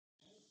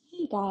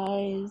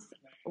guys,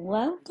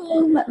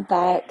 welcome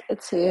back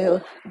to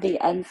The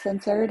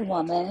Uncensored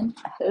Woman,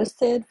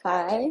 hosted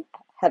by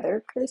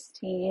Heather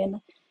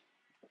Christine.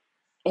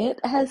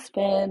 It has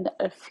been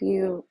a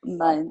few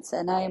months,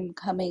 and I am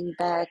coming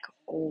back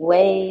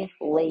way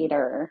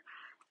later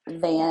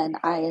than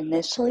I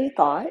initially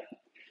thought.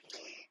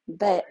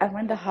 But I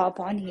wanted to hop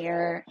on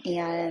here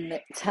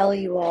and tell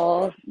you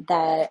all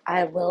that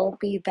I will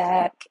be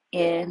back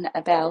in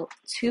about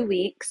 2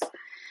 weeks.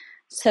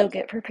 So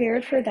get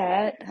prepared for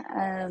that.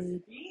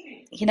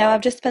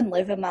 I've just been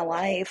living my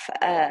life.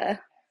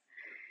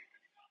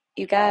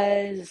 You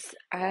guys,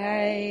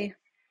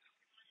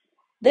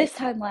 this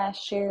time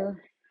last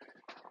year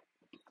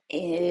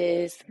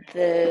is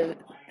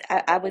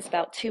I was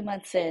about 2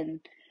 months in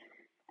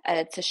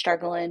to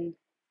struggling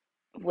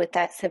with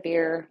that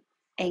severe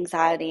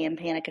anxiety and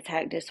panic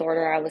attack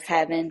disorder I was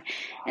having.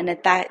 And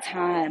at that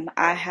time,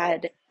 I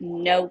had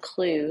no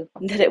clue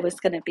that it was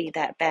going to be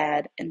that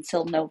bad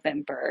until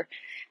November.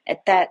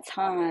 At that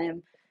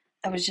time,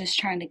 I was just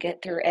trying to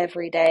get through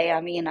every day. I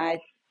mean, I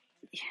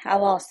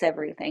lost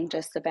everything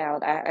just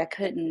about. I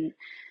could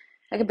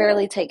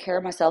barely take care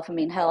of myself. I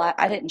mean, hell,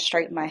 I didn't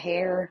straighten my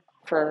hair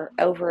for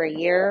over a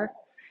year.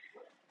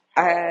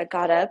 I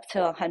got up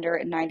to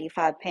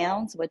 195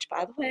 pounds, which,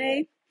 by the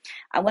way,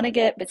 I want to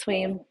get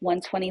between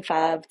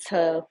 125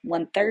 to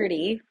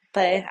 130,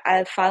 but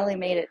I finally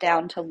made it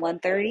down to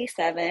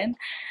 137.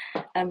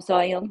 So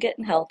I am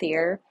getting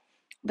healthier.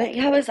 But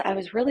yeah, I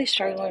was really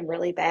struggling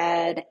really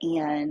bad,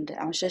 and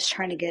I was just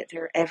trying to get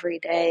through every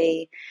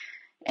day.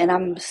 And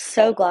I'm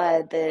so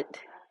glad that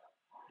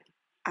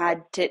I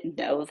didn't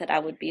know that I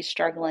would be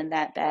struggling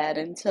that bad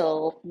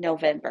until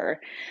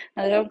November.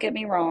 Now, don't get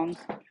me wrong,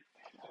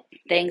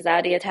 the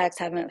anxiety attacks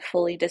haven't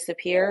fully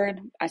disappeared.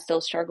 I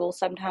still struggle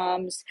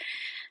sometimes.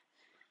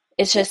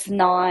 It's just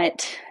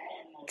not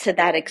to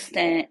that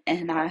extent,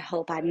 and I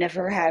hope I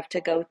never have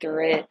to go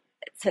through it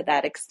to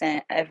that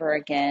extent ever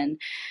again.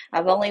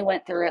 I've only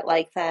went through it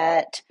like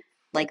that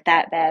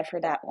bad for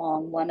that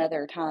long one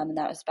other time, and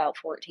that was about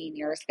 14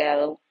 years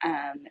ago.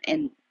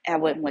 And I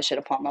wouldn't wish it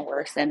upon my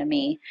worst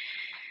enemy.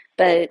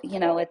 But,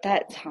 at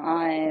that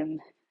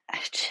time,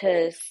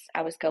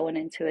 I was going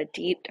into a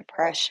deep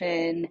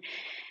depression.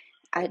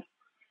 I,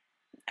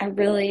 I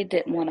really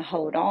didn't want to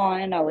hold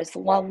on. I was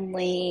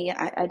lonely.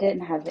 I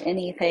didn't have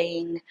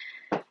anything.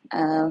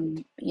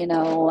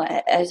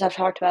 As I've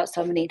talked about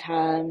so many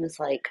times,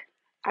 like,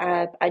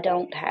 I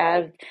don't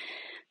have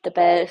the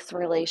best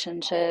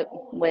relationship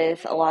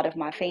with a lot of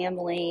my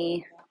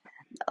family.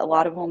 A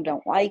lot of them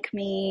don't like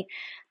me.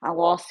 I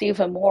lost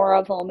even more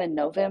of them in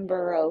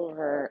November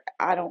over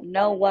I don't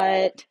know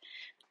what,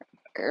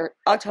 or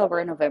October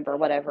and November,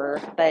 whatever.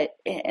 But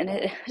and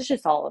it's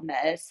just all a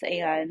mess.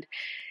 And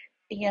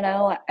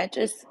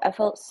I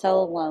felt so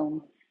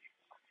alone.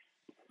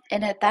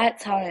 And at that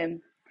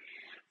time,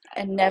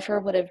 I never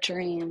would have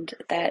dreamed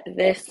that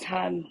this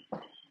time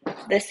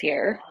this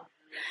year,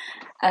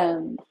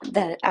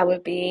 that I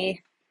would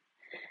be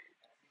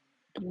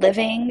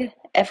living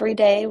every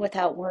day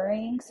without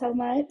worrying so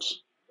much,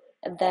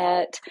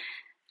 that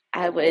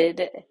I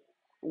would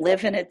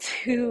live in a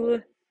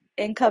two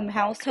income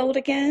household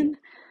again,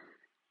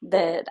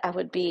 that I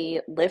would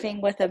be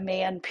living with a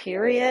man,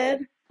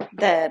 period,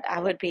 that I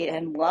would be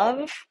in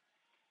love,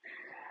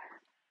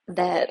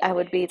 that I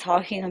would be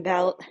talking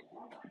about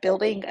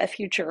building a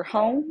future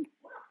home,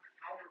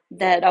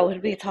 that I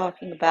would be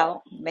talking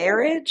about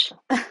marriage.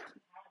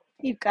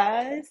 You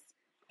guys,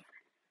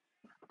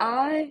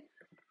 I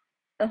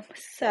am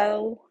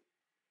so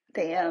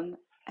damn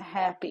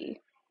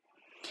happy.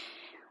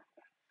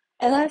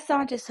 And that's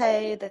not to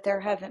say that there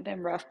haven't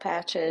been rough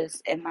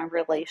patches in my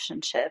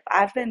relationship.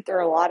 I've been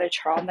through a lot of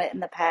trauma in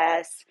the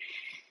past,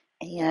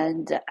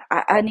 and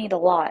I need a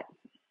lot.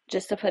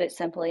 Just to put it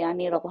simply, I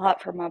need a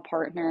lot from my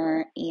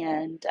partner,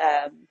 and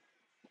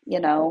you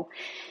know,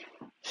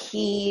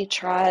 he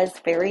tries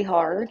very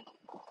hard.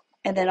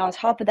 And then on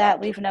top of that,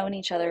 we've known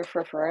each other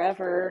for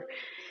forever,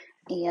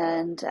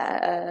 and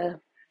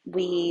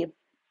we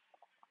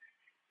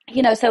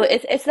so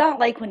it's not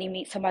like when you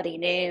meet somebody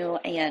new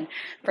and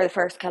for the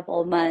first couple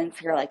of months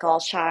you're like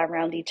all shy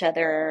around each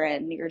other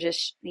and you're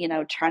just,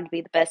 trying to be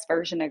the best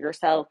version of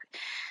yourself.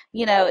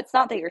 It's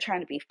not that you're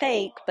trying to be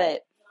fake,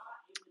 but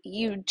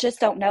you just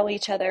don't know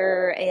each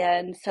other,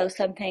 and so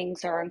some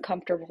things are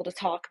uncomfortable to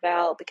talk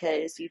about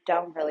because you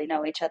don't really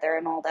know each other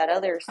and all that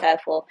other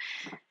stuff. Well,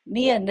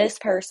 me and this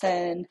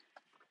person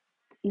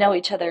know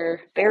each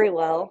other very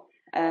well.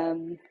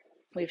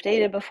 We've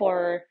dated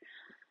before.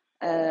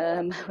 We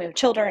have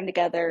children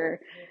together.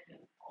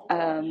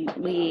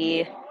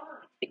 We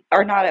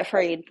are not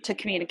afraid to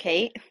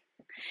communicate,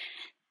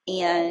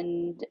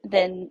 and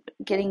then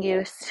getting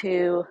used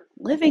to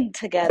living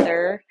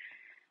together.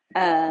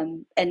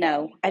 And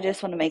no, I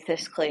just want to make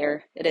this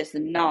clear. It is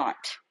not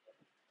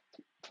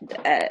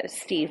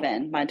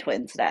Steven, my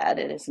twin's dad.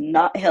 It is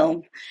not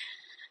him.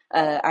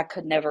 I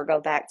could never go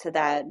back to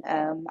that.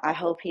 I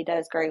hope he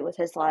does great with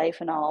his life,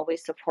 and I'll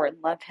always support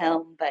and love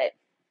him. But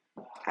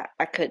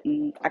I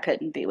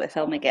couldn't be with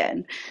him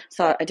again.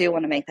 So I do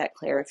want to make that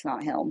clear. It's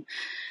not him.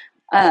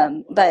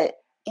 But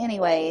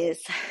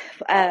anyways,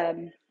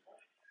 um,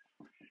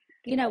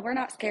 we're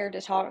not scared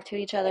to talk to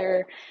each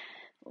other.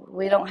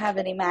 We don't have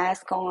any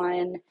mask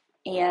on,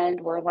 and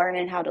we're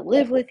learning how to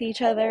live with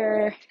each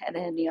other. And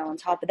then, on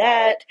top of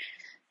that,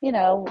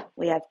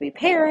 we have to be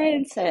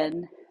parents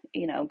and,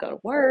 go to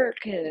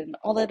work and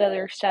all that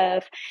other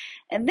stuff.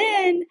 And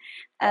then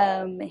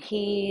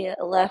he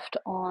left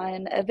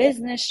on a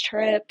business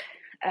trip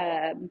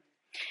um,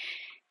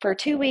 for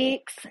 2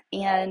 weeks,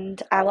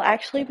 and I will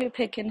actually be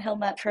picking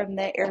him up from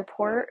the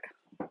airport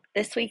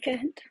this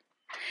weekend.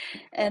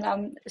 And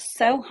I'm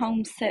so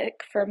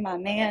homesick for my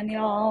man,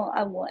 y'all.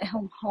 I want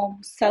him home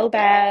so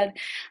bad. I'm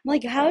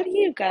like, how do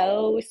you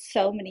go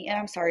so many? And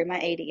I'm sorry, my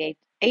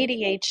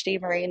ADHD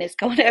brain is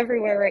going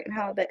everywhere right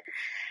now, but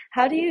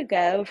how do you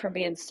go from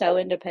being so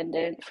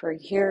independent for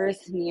years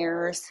and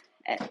years,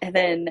 and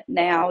then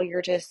now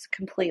you're just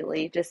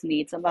completely just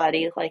need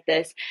somebody like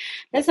this?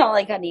 It's not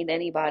like I need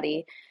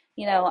anybody.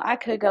 I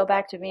could go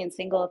back to being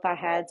single if I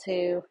had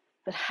to,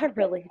 but I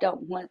really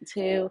don't want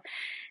to.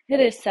 It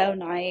is so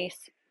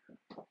nice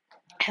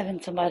having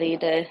somebody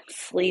to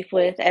sleep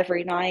with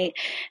every night.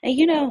 And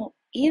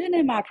even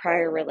in my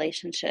prior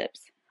relationships,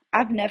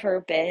 I've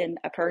never been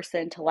a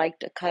person to like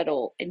to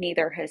cuddle, and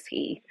neither has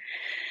he.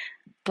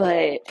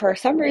 But for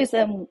some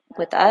reason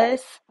with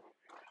us,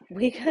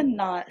 we could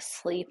not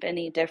sleep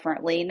any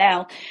differently.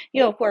 Now,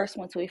 of course,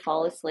 once we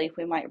fall asleep,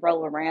 we might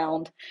roll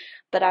around,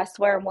 but I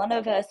swear one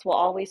of us will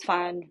always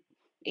find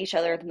each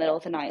other in the middle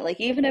of the night. Like,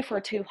 even if we're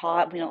too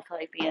hot, we don't feel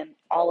like being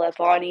all up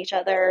on each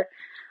other,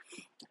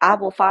 I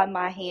will find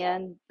my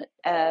hand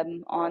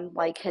on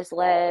like his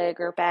leg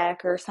or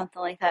back or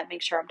something like that,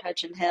 make sure I'm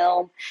touching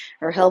him,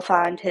 or he'll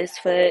find his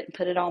foot and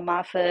put it on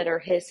my foot, or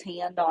his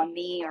hand on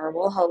me, or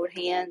we'll hold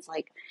hands.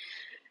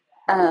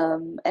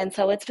 And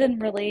so it's been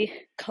really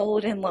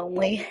cold and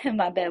lonely in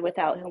my bed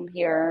without him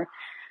here.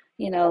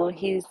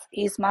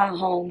 He's my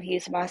home.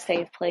 He's my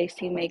safe place.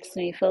 He makes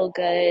me feel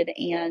good,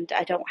 and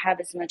I don't have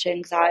as much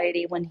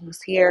anxiety when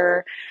he's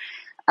here.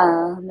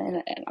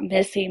 And I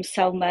miss him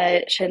so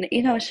much. And,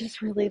 it's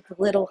just really the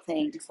little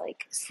things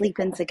like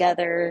sleeping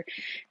together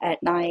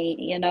at night,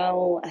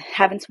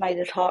 having somebody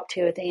to talk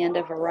to at the end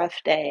of a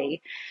rough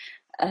day,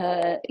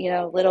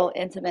 little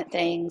intimate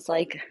things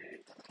like,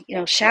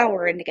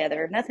 showering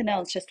together, nothing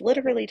else, just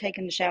literally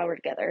taking a shower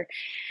together.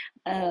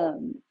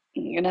 Um,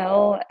 you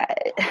know, I,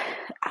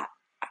 I,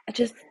 I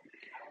just,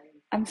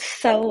 I'm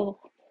so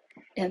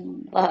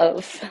in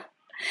love.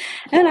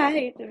 And I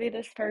hate to be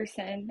this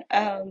person.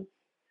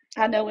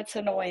 I know it's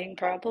annoying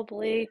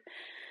probably,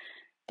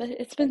 but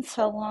it's been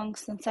so long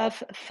since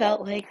I've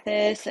felt like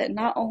this. And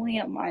not only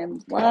am I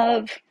in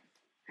love,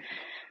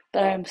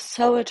 but I'm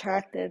so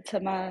attracted to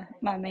my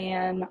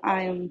man.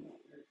 I am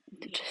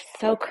just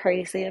so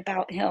crazy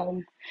about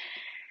him.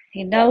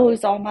 He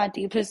knows all my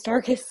deepest,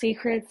 darkest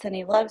secrets, and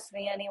he loves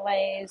me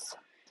anyways.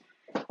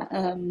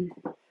 Um,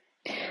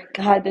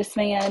 God, this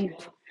man,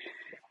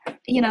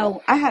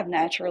 I have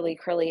naturally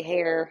curly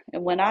hair,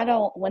 and when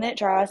it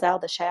dries out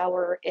of the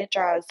shower, it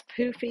dries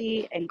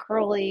poofy and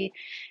curly,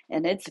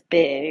 and it's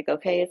big,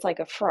 okay? It's like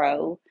a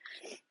fro,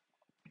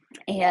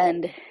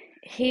 and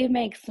he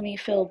makes me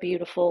feel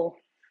beautiful.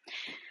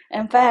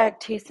 In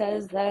fact, he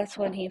says that's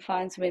when he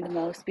finds me the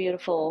most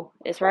beautiful,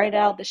 is right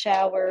out of the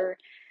shower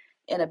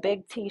in a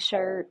big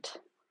t-shirt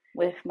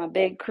with my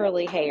big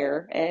curly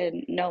hair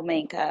and no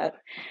makeup.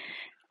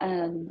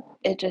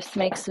 It just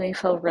makes me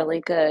feel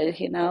really good,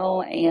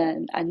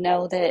 and I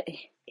know that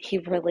he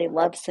really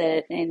loves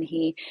it, and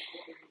he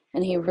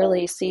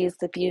really sees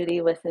the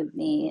beauty within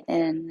me,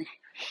 and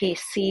he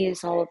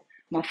sees all of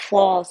my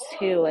flaws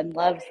too and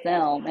loves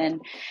them.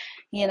 And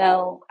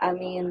I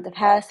mean, the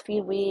past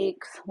few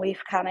weeks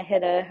we've kind of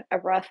hit a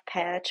rough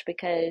patch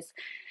because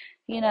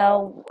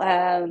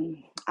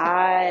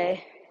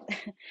I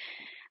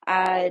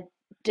I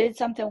did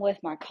something with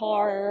my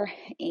car,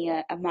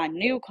 and my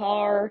new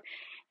car,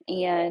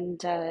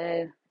 and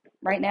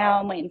right now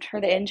I'm waiting for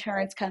the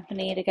insurance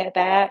company to get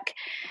back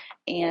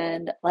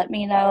and let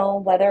me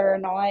know whether or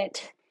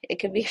not it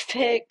could be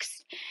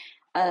fixed.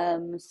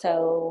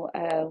 So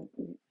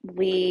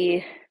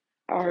we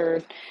are,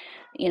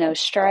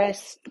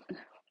 stressed.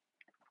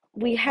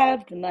 We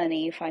have the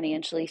money,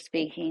 financially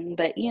speaking,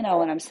 but you know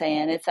what I'm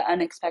saying. It's an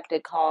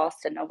unexpected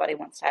cost, and nobody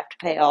wants to have to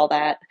pay all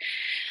that.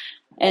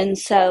 And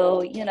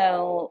so,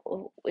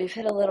 we've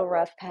hit a little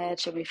rough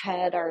patch, and we've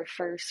had our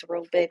first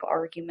real big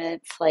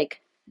arguments,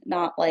 like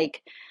not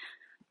like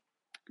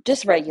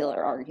just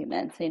regular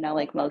arguments,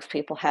 like most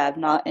people have,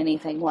 not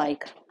anything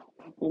like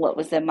what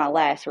was in my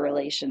last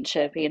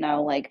relationship.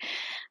 Like,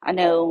 I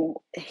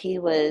know he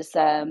was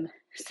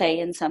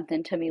saying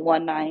something to me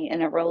one night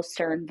in a real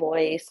stern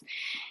voice,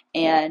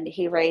 and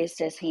he raised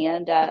his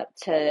hand up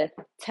to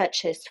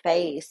touch his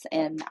face,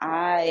 and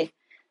I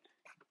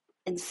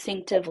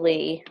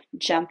instinctively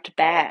jumped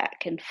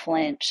back and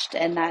flinched,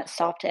 and that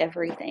stopped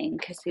everything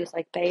because he was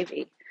like,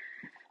 "Baby,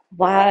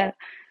 why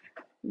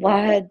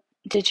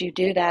did you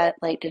do that?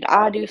 Like, did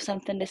I do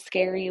something to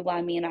scare you? Well,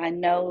 I mean, I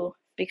know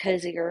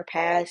because of your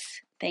past,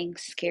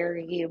 things scare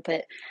you,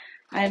 but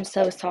I am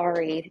so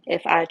sorry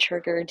if I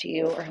triggered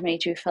you or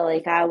made you feel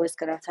like I was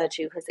going to touch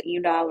you because you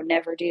know I would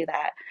never do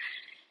that.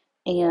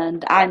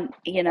 And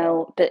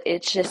but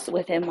it's just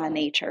within my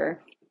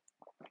nature.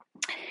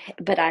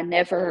 But I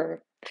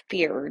never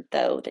feared,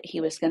 though, that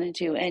he was going to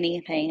do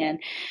anything. And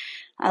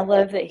I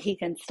love that he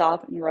can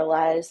stop and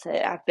realize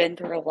that I've been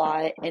through a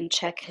lot and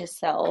check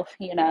himself.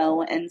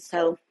 And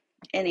so,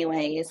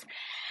 anyways,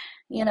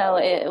 we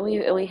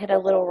hit a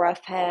little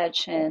rough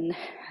patch, and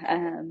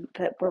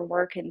but we're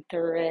working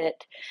through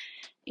it.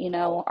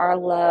 Our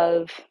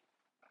love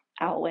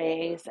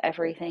outweighs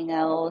everything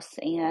else,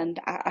 and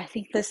I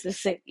think this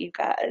is it, you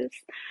guys.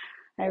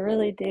 I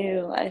really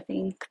do. I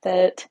think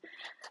that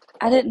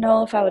I didn't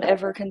know if I would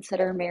ever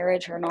consider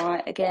marriage or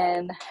not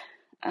again.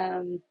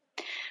 Um,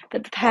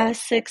 but the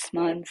past 6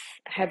 months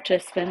have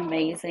just been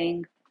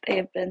amazing.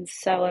 They've been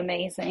so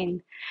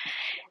amazing.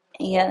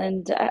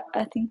 And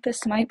I think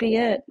this might be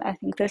it. I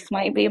think this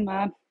might be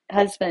my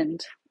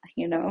husband.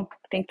 I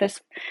think this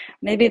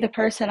may be the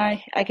person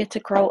I get to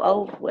grow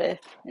old with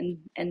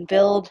and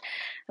build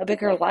a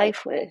bigger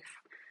life with.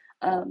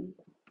 Um,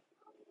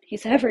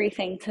 he's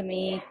everything to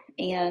me,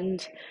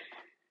 and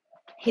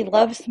he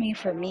loves me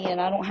for me, and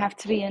I don't have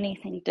to be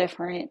anything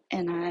different.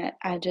 And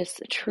I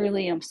just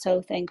truly am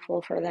so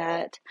thankful for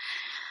that.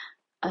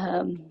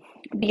 Um,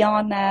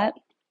 Beyond that,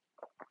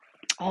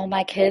 all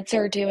my kids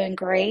are doing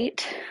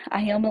great.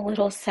 I am a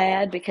little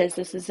sad because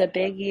this is a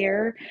big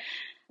year.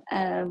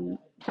 Um,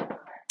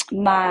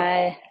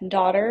 my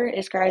daughter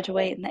is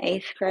graduating the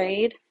eighth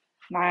grade.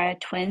 My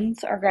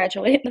twins are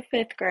graduating the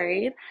fifth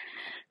grade.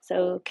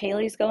 So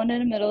Kaylee's going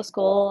into middle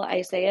school.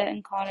 Isaiah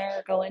and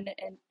Connor are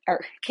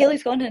or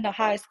Kaylee's going into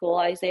high school.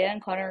 Isaiah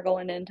and Connor are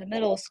going into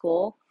middle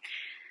school.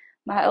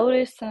 My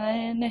oldest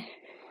son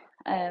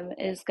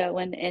is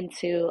going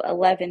into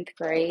 11th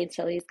grade,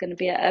 so he's going to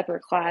be an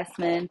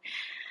upperclassman.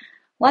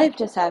 Life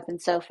just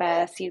happened so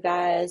fast, you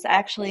guys.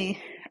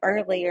 Actually,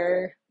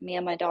 earlier, me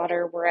and my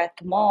daughter were at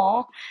the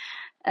mall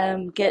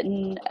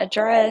getting a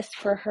dress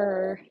for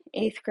her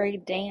eighth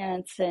grade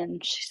dance,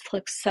 and she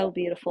looks so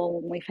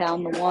beautiful when we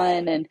found the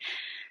one. And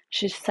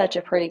she's such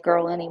a pretty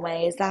girl,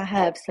 anyways. I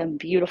have some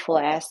beautiful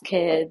ass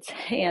kids,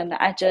 and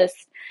I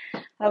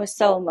was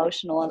so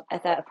emotional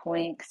at that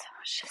point because I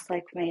was just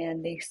like,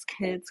 man, these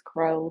kids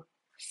grow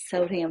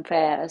so damn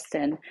fast,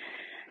 and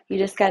you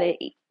just got to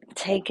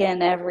take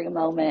in every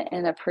moment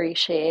and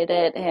appreciate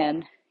it.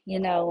 And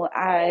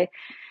I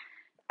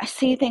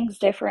see things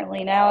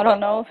differently now. I don't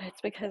know if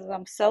it's because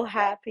I'm so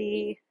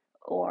happy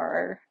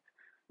or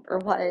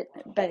what,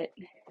 but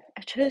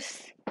I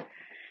just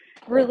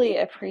really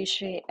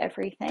appreciate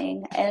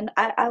everything. And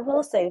I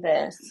will say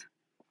this.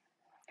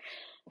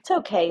 It's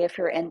okay if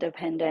you're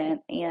independent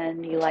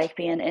and you like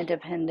being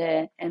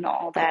independent and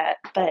all that,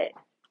 but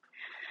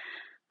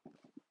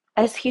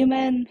as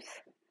humans,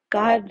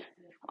 God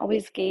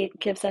always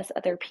gives us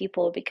other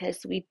people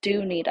because we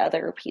do need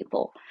other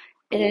people.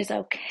 It is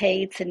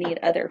okay to need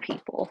other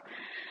people,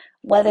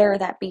 whether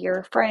that be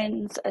your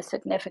friends, a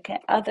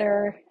significant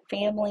other,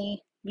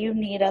 family. You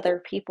need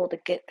other people to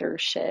get through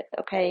shit,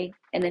 okay?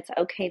 And it's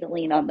okay to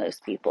lean on those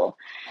people.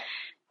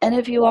 And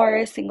if you are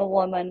a single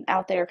woman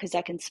out there, because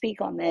I can speak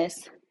on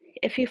this,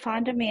 if you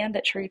find a man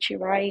that treats you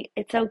right,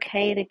 it's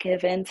okay to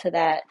give in to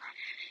that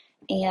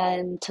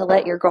and to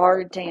let your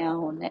guard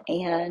down.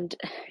 And,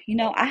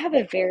 I have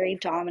a very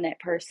dominant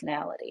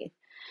personality.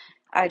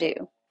 I do.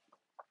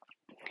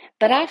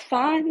 But I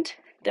find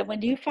that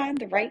when you find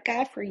the right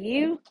guy for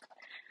you,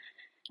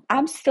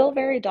 I'm still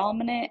very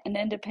dominant and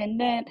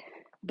independent,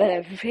 but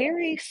a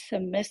very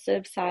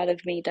submissive side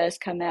of me does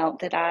come out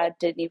that I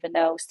didn't even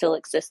know still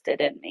existed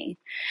in me.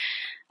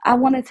 I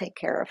want to take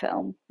care of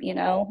him.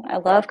 I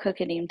love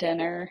cooking him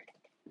dinner.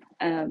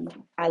 Um,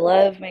 I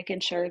love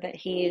making sure that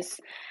he's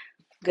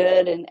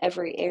good in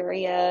every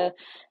area.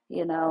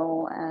 You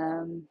know,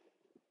 um,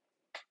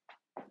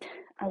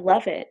 I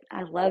love it.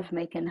 I love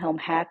making home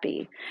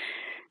happy.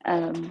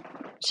 Um,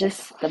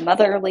 just the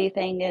motherly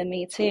thing in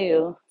me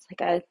too. It's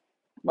like I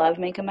love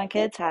making my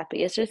kids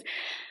happy. It's just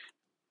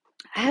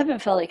I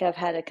haven't felt like I've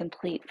had a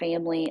complete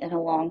family in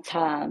a long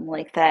time,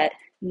 like that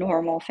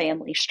normal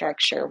family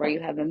structure where you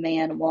have a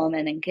man, a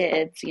woman, and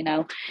kids.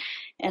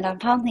 And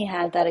I've finally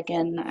had that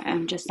again.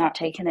 I'm just not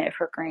taking it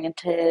for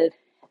granted.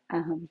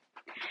 Um,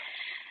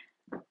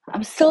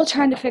 I'm still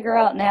trying to figure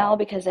out now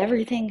because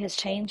everything has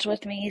changed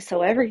with me.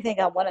 So everything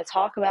I want to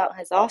talk about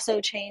has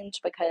also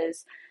changed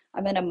because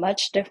I'm in a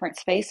much different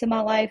space in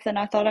my life than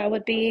I thought I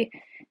would be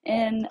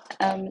in.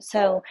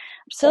 So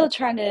I'm still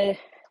trying to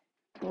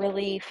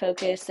really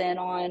focus in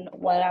on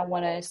what I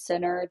want to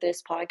center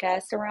this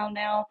podcast around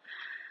now.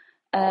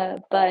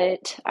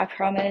 But I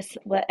promise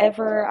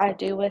whatever I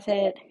do with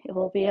it, it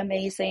will be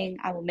amazing.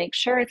 I will make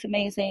sure it's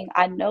amazing.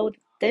 I know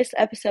this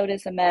episode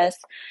is a mess,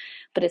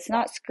 but it's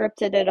not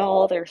scripted at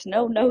all. There's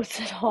no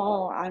notes at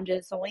all. I'm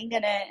just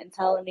winging it and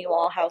telling you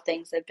all how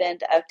things have been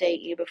to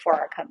update you before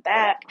I come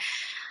back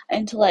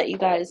and to let you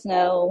guys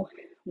know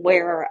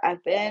where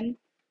I've been.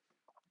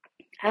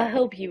 I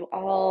hope you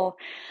all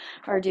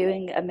are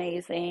doing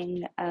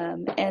amazing.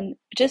 And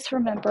just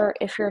remember,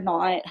 if you're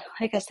not,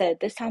 like I said,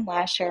 this time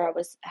last year, I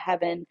was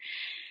having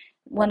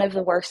one of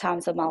the worst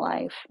times of my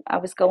life. I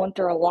was going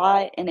through a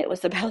lot, and it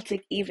was about to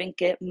even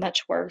get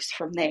much worse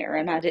from there,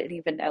 and I didn't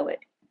even know it.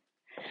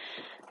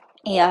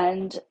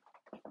 And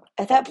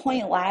at that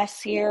point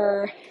last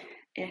year,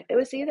 it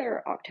was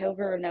either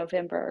October or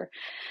November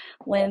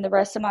when the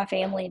rest of my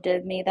family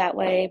did me that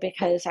way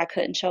because I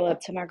couldn't show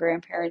up to my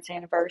grandparents'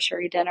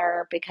 anniversary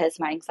dinner because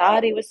my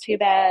anxiety was too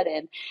bad,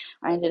 and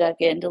I ended up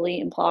getting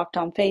deleted and blocked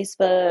on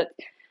Facebook.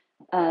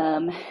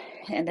 Um,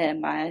 and then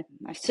my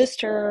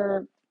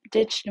sister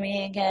ditched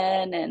me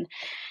again, and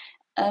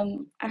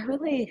I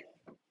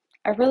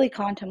really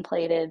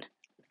contemplated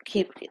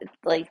keep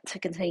like to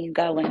continue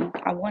going.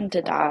 I wanted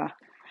to die,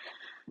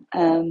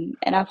 and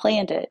I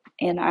planned it,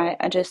 and I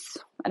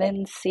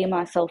didn't see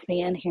myself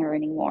being here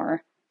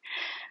anymore.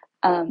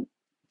 Um,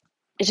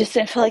 it just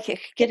didn't feel like it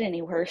could get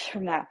any worse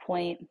from that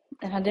point,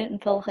 and I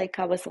didn't feel like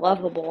I was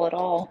lovable at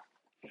all.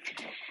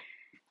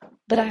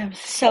 But I am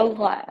so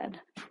glad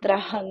that I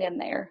hung in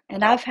there,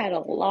 and I've had a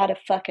lot of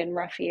fucking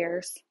rough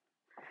years.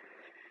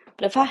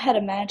 But if I had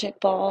a magic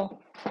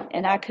ball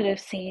and I could have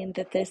seen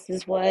that this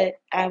is what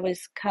I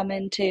was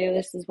coming to,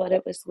 this is what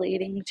it was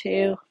leading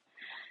to,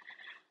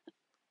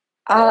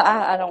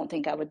 I don't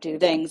think I would do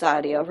the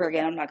anxiety over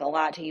again. I'm not gonna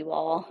lie to you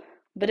all.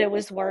 But it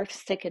was worth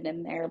sticking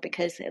in there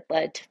because it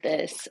led to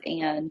this,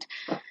 and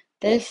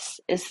this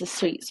is the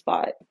sweet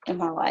spot in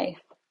my life.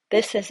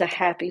 This is a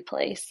happy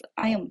place.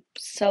 I am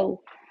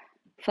so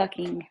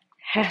fucking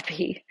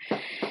happy.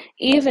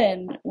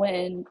 Even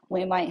when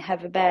we might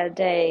have a bad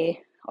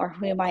day or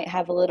we might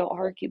have a little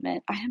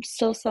argument, I am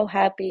still so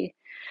happy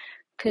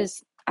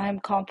because I'm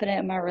confident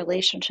in my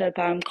relationship.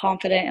 I'm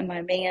confident in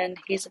my man.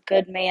 He's a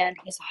good man.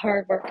 He's a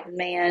hardworking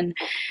man.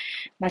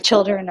 My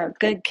children are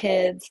good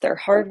kids. They're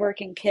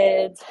hardworking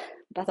kids.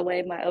 By the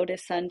way, my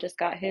oldest son just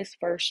got his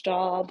first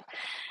job.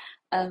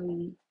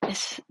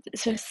 It's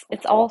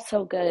all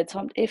so good.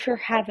 So if you're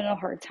having a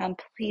hard time,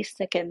 please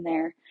stick in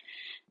there.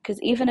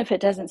 Because even if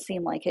it doesn't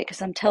seem like it,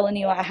 because I'm telling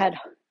you, I had a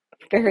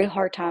very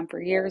hard time for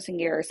years and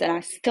years, and I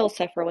still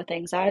suffer with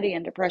anxiety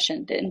and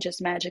depression. It didn't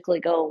just magically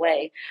go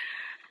away,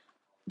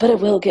 but it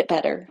will get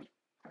better.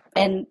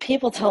 And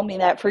people told me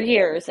that for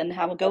years, and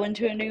I would go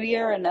into a new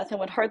year and nothing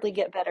would hardly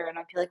get better, and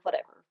I'd be like,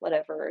 whatever,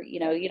 whatever. You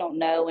don't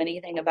know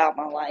anything about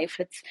my life.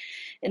 It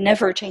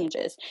never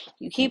changes.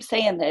 You keep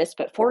saying this,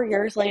 but 4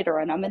 years later,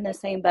 and I'm in the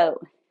same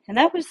boat. And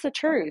that was the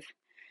truth.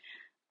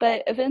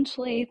 But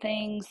eventually,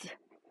 things,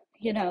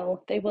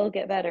 they will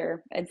get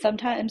better. And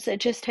sometimes it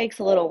just takes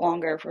a little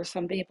longer for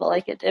some people,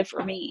 like it did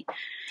for me.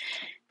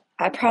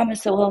 I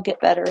promise it will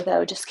get better,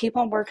 though. Just keep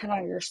on working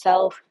on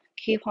yourself,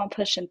 keep on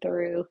pushing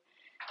through,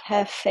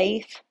 have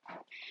faith,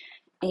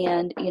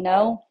 and,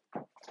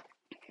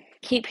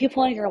 keep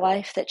people in your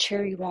life that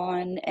cheer you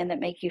on and that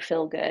make you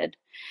feel good.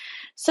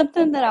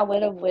 Something that I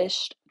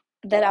wish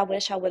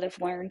I would have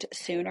learned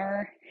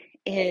sooner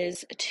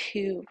is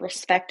to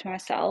respect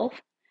myself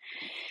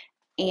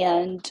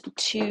and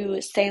to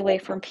stay away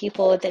from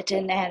people that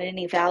didn't add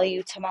any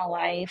value to my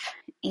life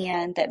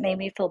and that made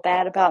me feel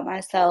bad about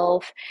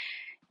myself,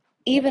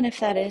 even if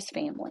that is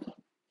family,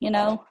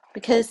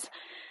 because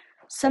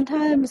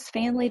sometimes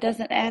family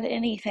doesn't add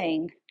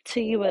anything to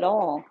you at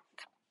all.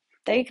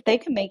 They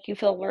can make you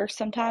feel worse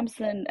sometimes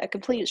than a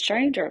complete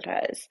stranger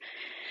does.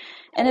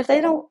 And if they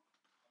don't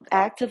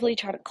actively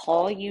try to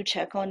call you,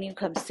 check on you,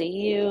 come see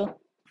you,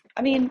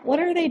 I mean, what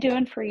are they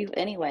doing for you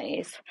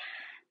anyways?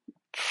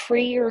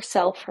 Free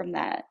yourself from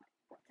that.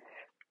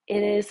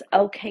 It is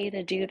okay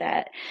to do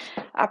that.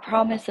 I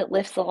promise it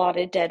lifts a lot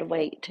of dead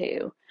weight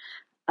too.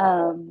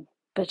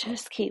 But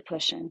just keep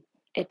pushing.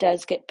 It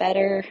does get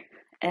better.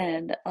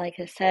 And like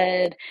I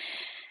said,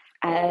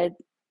 I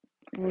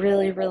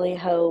really, really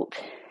hope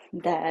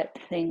that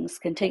things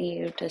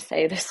continue to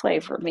stay this way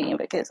for me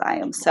because I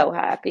am so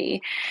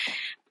happy.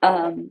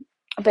 Um,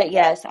 but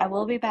yes, I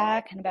will be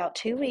back in about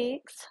 2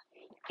 weeks,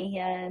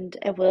 and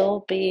it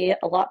will be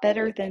a lot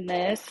better than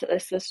this.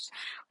 This is,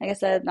 like I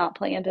said, not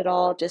planned at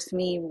all, just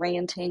me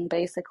ranting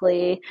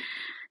basically,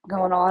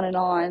 going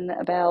on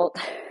about,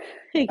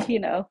 you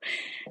know,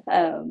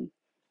 um,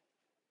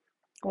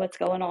 what's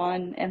going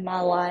on in my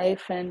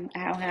life and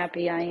how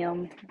happy I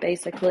am,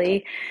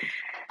 basically.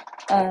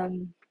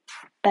 Um,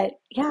 but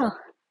yeah,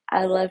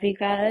 I love you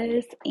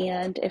guys,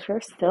 and if you're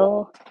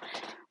still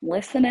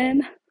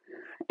listening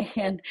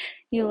and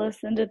you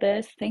listen to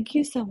this, thank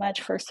you so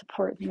much for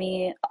supporting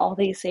me all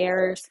these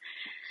years.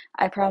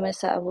 I promise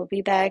that I will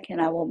be back and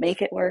I will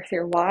make it worth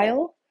your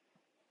while.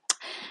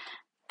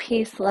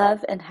 Peace,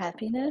 love, and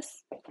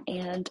happiness,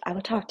 and I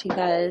will talk to you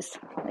guys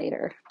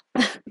later.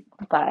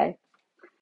 Bye.